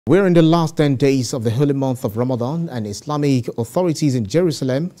We're in the last 10 days of the holy month of Ramadan, and Islamic authorities in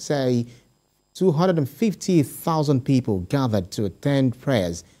Jerusalem say 250,000 people gathered to attend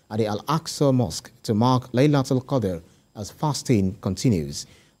prayers at the Al-Aqsa Mosque to mark Laylat Al-Qadr as fasting continues.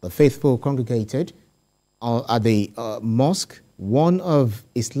 The faithful congregated at the mosque, one of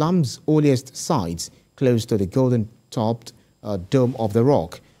Islam's holiest sites, close to the golden-topped Dome of the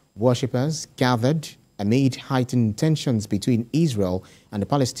Rock. Worshippers gathered amid heightened tensions between Israel and the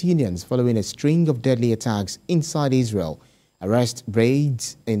Palestinians following a string of deadly attacks inside Israel, arrest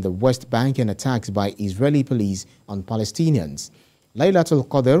raids in the West Bank and attacks by Israeli police on Palestinians. Laylat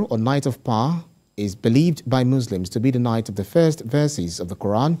Al-Qadr, or Night of Power, is believed by Muslims to be the night of the first verses of the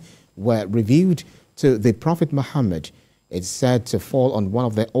Quran were revealed to the Prophet Muhammad. It's said to fall on one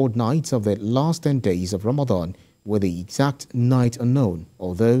of the odd nights of the last 10 days of Ramadan, with the exact night unknown,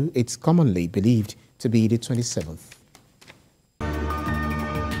 although it's commonly believed to be the 27th.